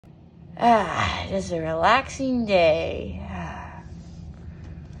Just a relaxing day. Yeah.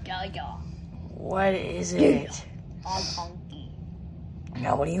 What is it? I'm hungry.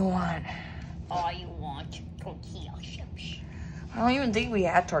 Now, what do you want? I want tortilla chips. I don't even think we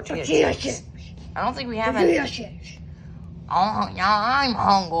have tortilla Tortilla chips. chips. I don't think we have Tortilla any. chips. Oh, yeah, I'm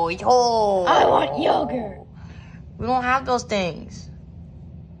hungry too. I want yogurt. We don't have those things.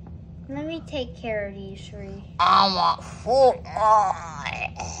 Let me take care of these three. I want food.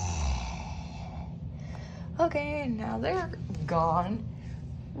 Okay, now they're gone.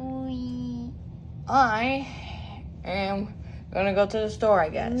 I am gonna go to the store, I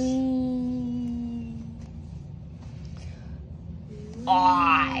guess.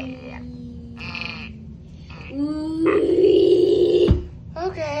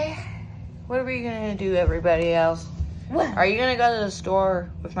 Okay. What are we gonna do, everybody else? What? Are you gonna go to the store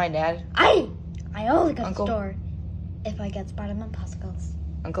with my dad? I only go to Uncle? the store if I get Spider-Man popsicles.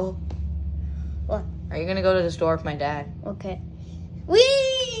 Uncle? What? Are you gonna go to the store with my dad? Okay.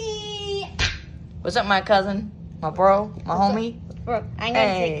 Wee! What's up, my cousin? My bro? My homie? Bro, I'm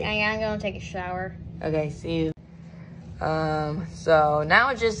gonna take a shower. Okay, see you. So now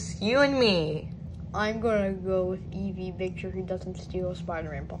it's just you and me. I'm gonna go with Evie, make sure he doesn't steal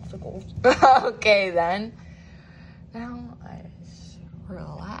Spider-Man popsicles. Okay, then. Now I just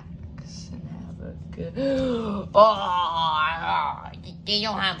relax and have a good... Oh, they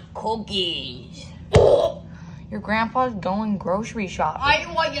don't have cookies. Your grandpa's going grocery shopping. I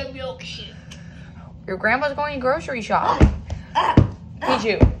want a milkshake. Your grandpa's going grocery shopping.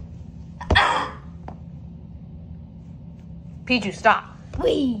 Pichu. Pichu, stop.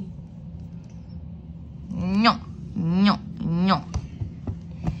 Wee! No.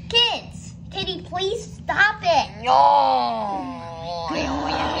 Kids, can you please stop it? No.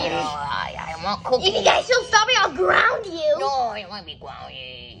 I want cookies. If you guys don't stop it, I'll ground you. No, I want to be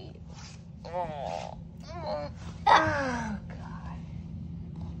grounded. Oh, God.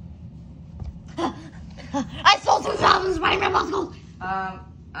 I stole 2,000 Spider-Man popsicles.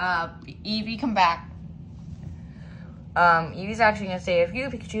 Evie, come back. Evie's actually gonna stay with you,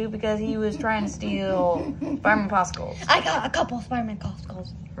 Pikachu, because he was trying to steal Spider-Man popsicles. I got a couple of Spider-Man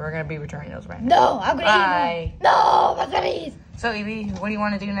popsicles. We're gonna be returning those right now. No, I'm gonna eat them. No, what's that eat? So, Evie, what do you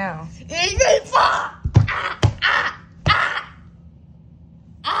want to do now? Eat pizza!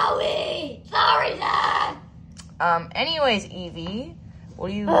 Owie! Sorry, Dad! Anyways, Evie, what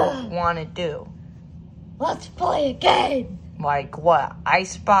do you want to do? Let's play a game. Like what? I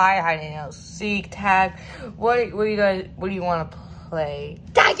Spy, hide and seek, tag. What do you want to play?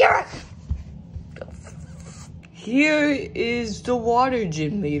 Tiger! Here is the water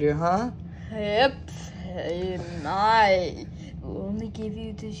gym leader, huh? Yep. I will only give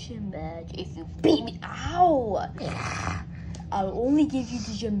you the gym badge if you beat me. Ow! I'll only give you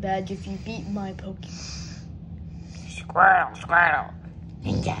the gym badge if you beat my Pokemon. Squirtle.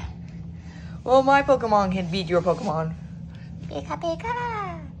 Ninja. Well, my Pokemon can beat your Pokemon.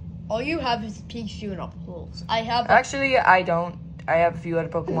 Pika. All you have is Pikachu and a Pulse. Actually, I don't. I have a few other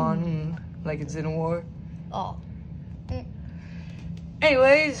Pokemon, like it's in a war. Oh.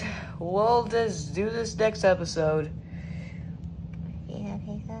 Anyways, we'll just do this next episode.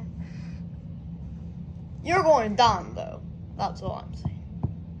 You're going down, though. That's all I'm saying.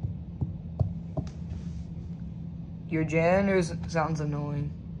 Your janitor sounds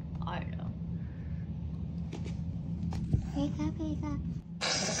annoying. I know.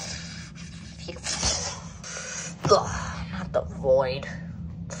 Ugh, not the void.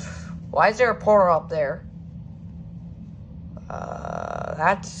 Why is there a portal up there?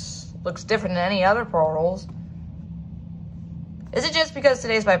 That looks different than any other portals. Is it just because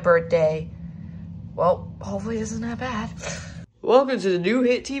today's my birthday? Well, hopefully this isn't that bad. Welcome to the new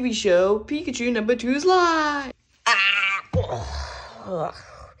hit TV show, Pikachu number 2's Live.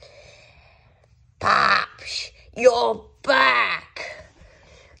 Pops, you're back.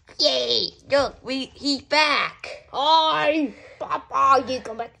 Yay, look, he's back. Hi, Papa, you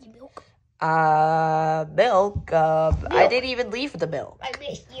come back to milk. Milk? I didn't even leave for the milk. I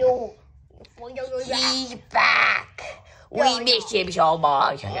missed you. He's back. We miss him so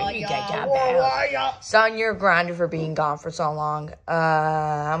much. Son, you're grounded for being gone for so long.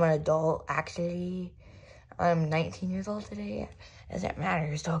 I'm an adult, actually. I'm 19 years old today. Doesn't matter,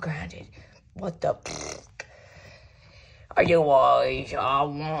 you're still grounded. What the... Are you wise? I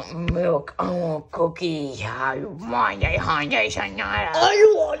want milk. I want cookies. I want a Hyundai Sonata. I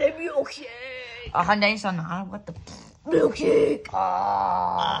want a milkshake. A Hyundai Sonata? What the... Milkshake.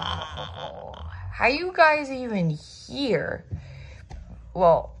 How you guys even here?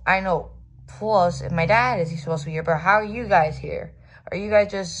 Well, I know Plus and my dad is supposed to be here, but how are you guys here? Are you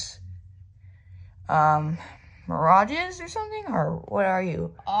guys just Mirages or something? Or what are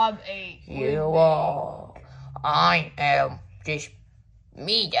you? I'm a You are. I am just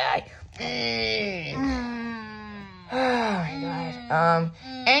me, Dad. Oh my god.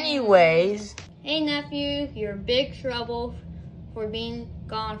 Anyways. Hey nephew, you're in big trouble for being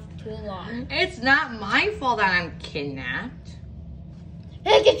gone for too long. It's not my fault that I'm kidnapped.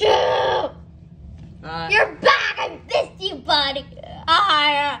 Pikachu! You're back! I missed you, buddy.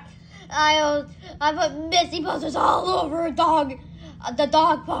 I put Missy posters all over the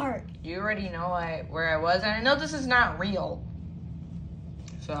dog park. You already know where I was, and I know this is not real.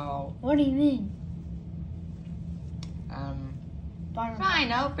 So. What do you mean?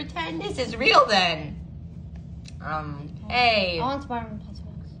 Fine, I'll pretend this is real then. Hey. I want Spider-Man puzzles.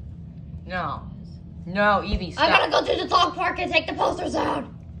 No, Evie, stop. I gotta go to the dog park and take the posters out.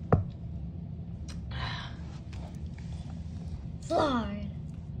 Slide.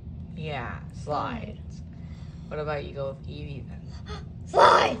 Yeah, slide. What about you go with Evie then?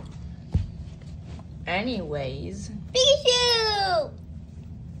 Slide. Anyways. Pikachu!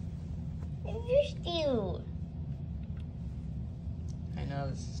 You're cute. I know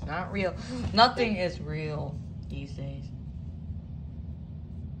this is not real. Nothing is real these days.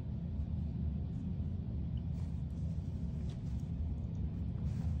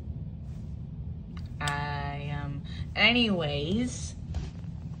 Anyways.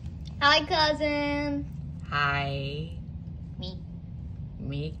 Hi, cousin. Hi. Meek.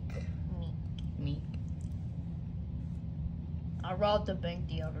 Meek. I robbed the bank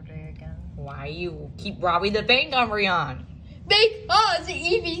the other day again. Why you keep robbing the bank, Umbreon? Because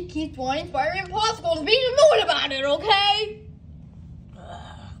Evie keeps wanting Spider-Man Possible to be annoyed about it, okay?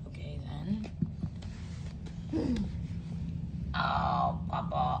 Okay then. Oh,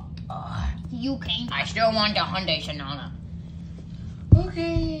 Papa. You can't. I still want the Hyundai Sonata.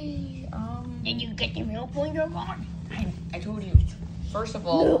 Okay. Did you get the milk when you're gone? I told you. First of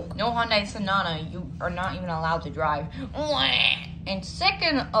all, no Hyundai Sonata. You are not even allowed to drive. And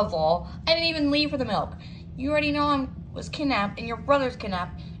second of all, I didn't even leave for the milk. You already know I was kidnapped, and your brother's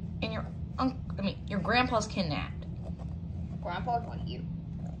kidnapped, and your grandpa's kidnapped. Grandpa's like you.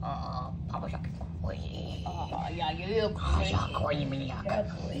 Papa Shark. Yeah, you're crazy. You're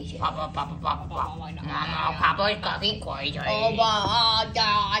crazy. Papa. Mama, Papa's fucking crazy. Oh my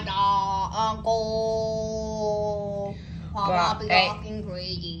God, Uncle. Papa be talking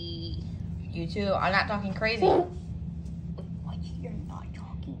crazy. You too. I'm not talking crazy. You're not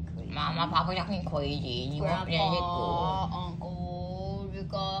talking crazy. Mama, Papa talking crazy. You won't let it go. Uncle, you're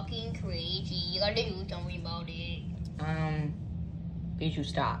talking crazy. You gotta do something about it. Pikachu,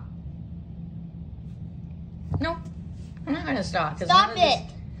 stop. No, I'm not gonna stop. Stop it!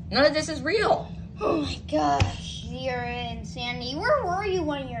 None of this is real. Oh my gosh, you're insanity. Where were you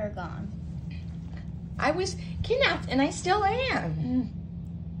when you were gone? I was kidnapped, and I still am.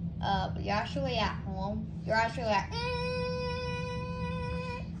 But you're actually at home. You're actually at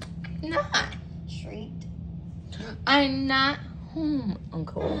Not. street. I'm not home,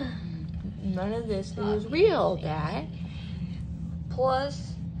 Uncle. None of this is real, Dad.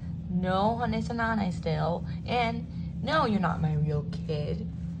 Plus, no Hyundai Sonata still, and no, you're not my real kid.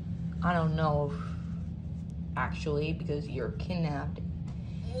 I don't know if, actually, because you're kidnapped.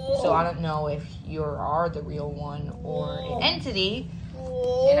 So I don't know if you are the real one or an entity.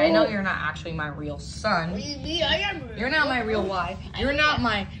 And I know you're not actually my real son. You're not my real wife. You're not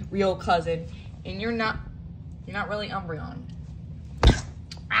my real cousin. And you're not really Umbreon.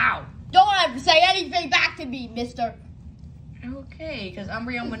 Ow. Don't ever say anything back to me, mister. Okay, because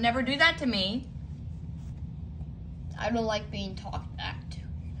Umbreon would never do that to me. I don't like being talked back to.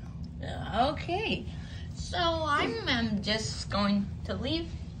 Okay. So I'm just going to leave.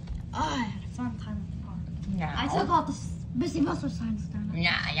 I had a fun time at the park. Now. I took all the Missy Buster signs down.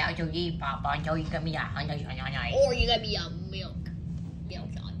 Now to leave, Papa. So you get me a Hyundai Sonata. Or you get me a milk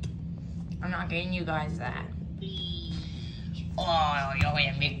shot. I'm not getting you guys that. Please. Oh, you're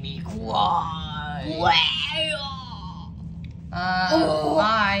gonna make me cry.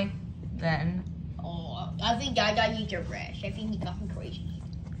 Bye. Then. Oh, I think Dada needs a rest. I think he got him crazy.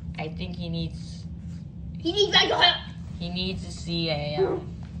 I think he needs medical help. He needs to see a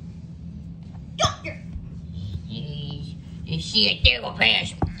doctor. He needs to see a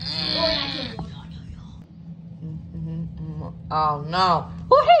therapist. Oh no.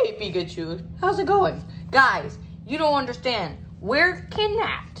 Oh hey Pikachu. How's it going? Guys, you don't understand. We're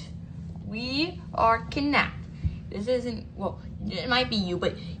kidnapped. We are kidnapped. This isn't, well, it might be you,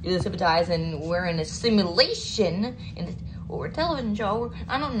 but you're hypnotized and we're in a simulation or a television show.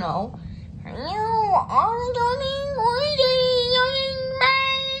 I don't know. Hello, I'm doing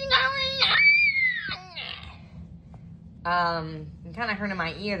I'm kind of hurting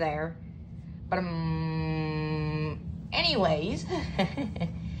my ear there. But, anyways,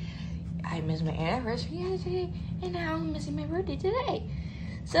 I missed my anniversary yesterday, and now I'm missing my birthday today.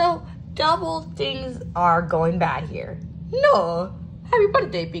 So, double things are going bad here. No, happy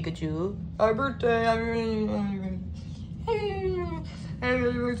birthday, Pikachu. Happy birthday.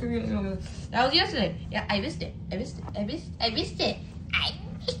 That was yesterday. Yeah, I missed it. I missed it.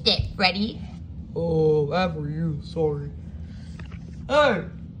 Ready? Oh, that for you. Sorry. Hey.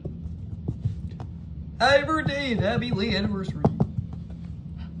 Happy birthday and happy late anniversary.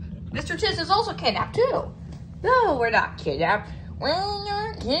 Mr. Tis is also kidnapped too. No, we're not kidnapped. We're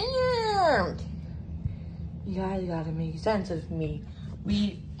not kidnapped. You guys gotta make sense of me.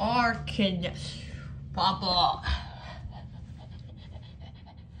 We are kidnapped. Papa.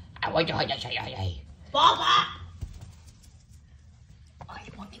 Papa! I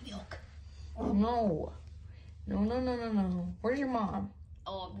want the milk. Oh no. No. Where's your mom?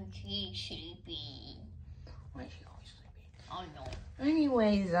 Oh, she's sleeping. Why is she always sleeping? Oh no.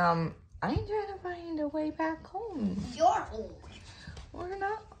 Anyways, I'm trying to find a way back home. You're home. We're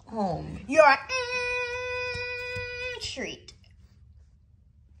not home. You're street.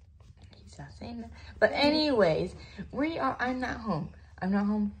 He's not saying that. But anyways, I'm not home.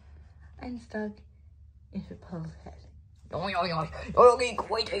 I'm stuck in the puzzle head. I want to be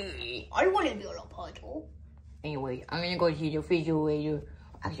on a puzzle. Anyway, I'm gonna go see the refrigerator.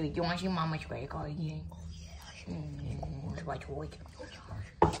 Actually, do you want to see Mama's credit card again? Oh yeah. What do I always do that?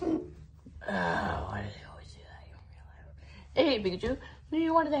 I don't realize. Hey, Pikachu, do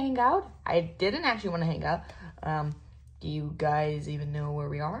you want to hang out? I didn't actually want to hang out. Do you guys even know where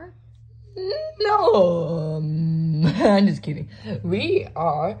we are? No, I'm just kidding. We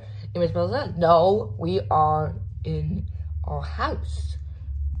are in Miss Bell's. No, we are in our house.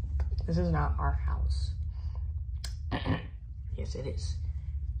 This is not our house. Yes, it is.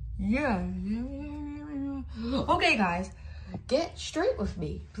 Yeah. Okay, guys, get straight with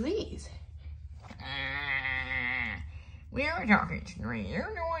me, please. We are talking straight. You're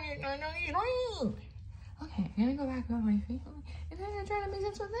doing it. Okay, I'm gonna go back on my feet, and then I'm gonna try to make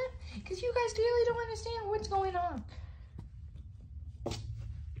sense with them, because you guys clearly don't understand what's going on.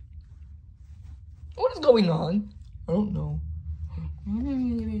 What is going on? I don't know. I'm gonna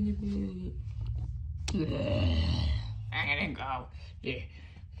go.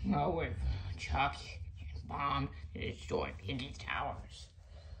 Go with Chuck and Bomb to destroy these towers.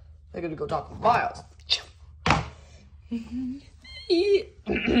 I'm gonna go talk to Miles. Hey,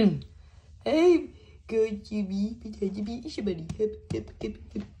 good to be somebody. Hip.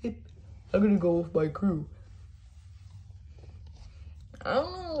 I'm gonna go with my crew. I'm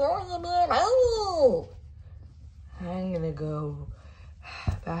gonna go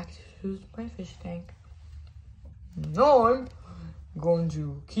back to my fish tank. No, I'm going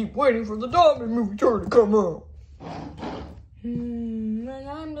to keep waiting for the Diamond movie turn to come out. And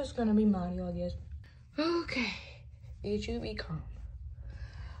I'm just gonna be Mario, I guess. Okay, it should be calm.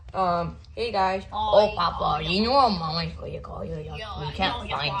 Hey guys. Oh, Papa, you know Mama's going to call you. We can't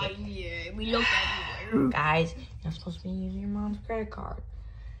find it. Yeah, we looked everywhere. Guys, you're supposed to be using your mom's credit card.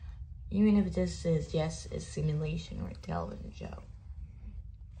 Even if this is, yes, a simulation or a television show.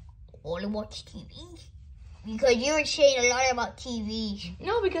 Only watch TV? Because you were saying a lot about TV.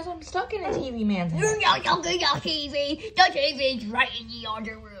 No, because I'm stuck in a TV man's You're house. not stuck in your TV. The TV's right in the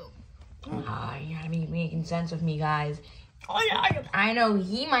other room. You gotta be making sense of me, guys. Oh, yeah. I know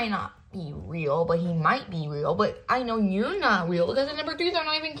he might not be real, but he might be real. But I know you're not real because the number 3s are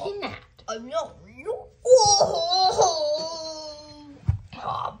not even kidnapped. I'm not real. Oh.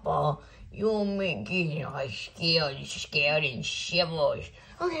 Papa, you're making us scared and shivers.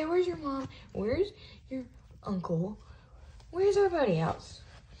 Okay, where's your mom? Where's your uncle? Where's everybody else?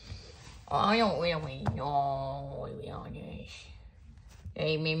 I don't really know, to be honest.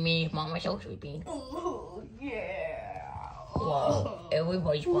 Hey, Mimi's mama's so sleeping. Oh, yeah. Well,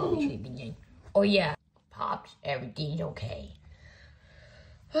 everybody's probably sleeping in. Oh, yeah. Pops, everything's okay.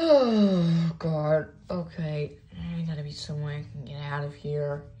 Oh, God. Okay. I gotta be somewhere I can get out of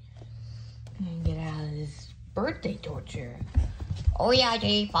here. And get out of this birthday torture. Oh, yeah,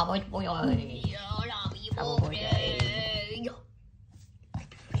 Dave. Papa's boy.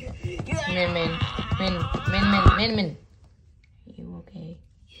 Min. You okay?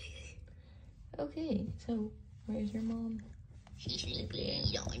 Okay, so where's your mom? She's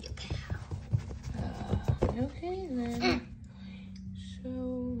sleeping on the Okay then. So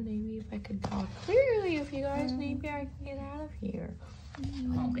maybe if I could talk clearly with you guys, maybe I can get out of here.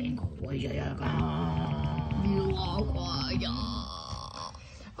 Okay,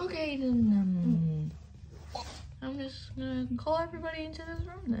 Okay then. I'm just just gonna call everybody into this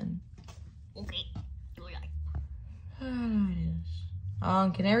room then. Okay. How do I do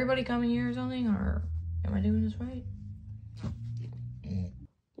this? Can everybody come in here or something, or am I doing this right?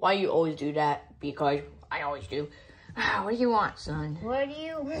 Why you always do that? Because I always do. What do you want, son? What do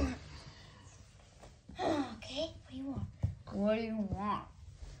you want? Okay, what do you want? What do you want?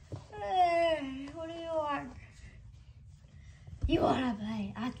 What do you want? You wanna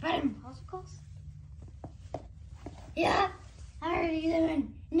play Outspread and Popsicles? Yeah, I heard you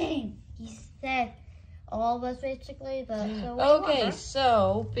even name. He said all of us basically, but so Okay,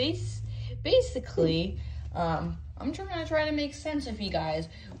 so basically, I'm trying to make sense of you guys.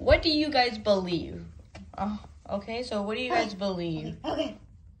 What do you guys believe? Okay, so what do you guys believe? Okay.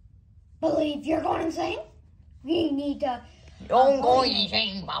 Believe you're going insane? We need to. Don't go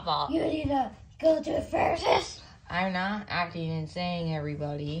insane, Papa. You need to go to a therapist. I'm not acting insane,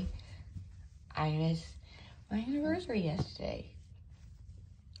 everybody. I missed my anniversary yesterday.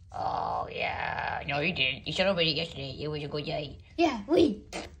 Oh, yeah. No, you didn't. You celebrated yesterday. It was a good day. Yeah, we.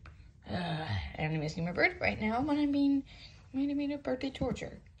 I'm missing my birthday right now, but I'm being a birthday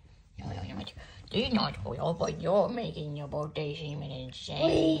torture. Do you not know, but you're making your birthday seem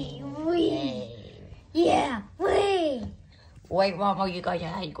insane. Yeah, we. Wait, Mama, you guys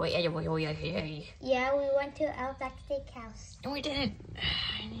had a great anniversary yesterday. Yeah, we went to Outback Steakhouse. No, we didn't.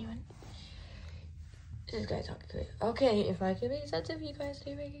 I didn't even. This guy's talking crazy. Okay, if I can make sense of you guys,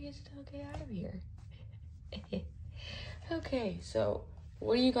 maybe I can still get out of here. Okay, so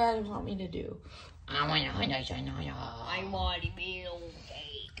what do you guys want me to do? I want to be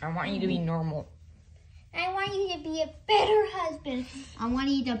okay. I want you to be normal. I want you to be a better husband. I want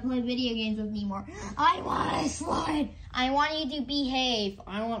you to play video games with me more. I want to slide. I want you to behave.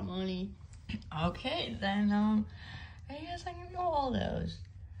 I want money. Okay, then, I guess I can do all those.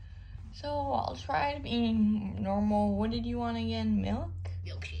 So, I'll try to be normal. What did you want again? Milk?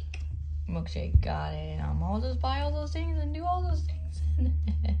 Milkshake, got it. I'll just buy all those things and do all those things.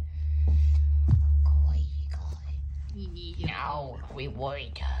 Now, we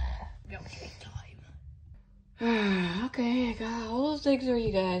wait. Milkshake time. Okay, I got all those things for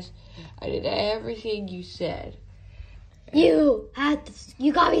you guys. I did everything you said. You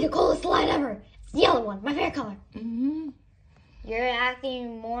got me the coolest slide ever. It's the yellow one, my favorite color. Mm-hmm. You're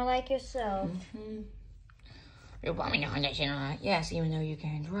acting more like yourself. Mm-hmm. You want me to understand? Yes, even though you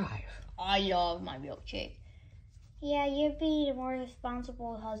can't drive. I love my milkshake. Yeah, you'd be a more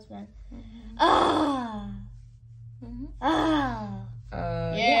responsible husband. Mm-hmm.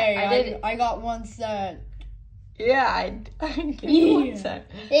 Yeah, I did. I got 1 cent. Yeah, I gave you 1 cent.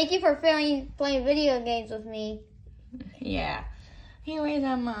 Thank you for playing video games with me. Yeah. Anyways,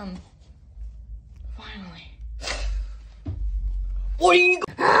 finally. What are you?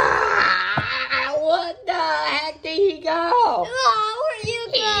 What the heck did he go? Oh, where'd you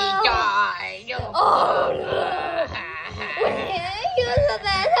go? He died. Oh no! He was the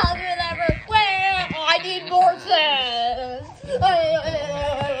best husband ever. Where? I need more cents.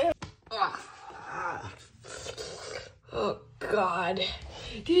 Oh God!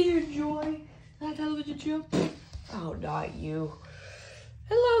 Did you enjoy that television show? Oh, not you.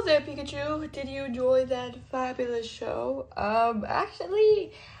 Hello there, Pikachu. Did you enjoy that fabulous show?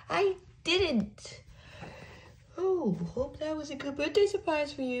 Actually, I didn't. Oh, hope that was a good birthday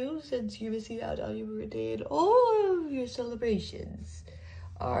surprise for you, since you're missing out on your birthday and all of your celebrations.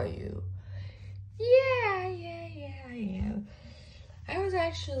 Are you? Yeah, I am. I was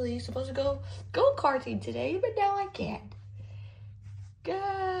actually supposed to go go-karting today, but now I can't.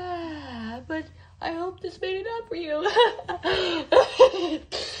 But I hope this made it up for you.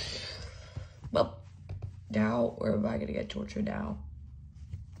 Well, now, where am I going to get tortured now?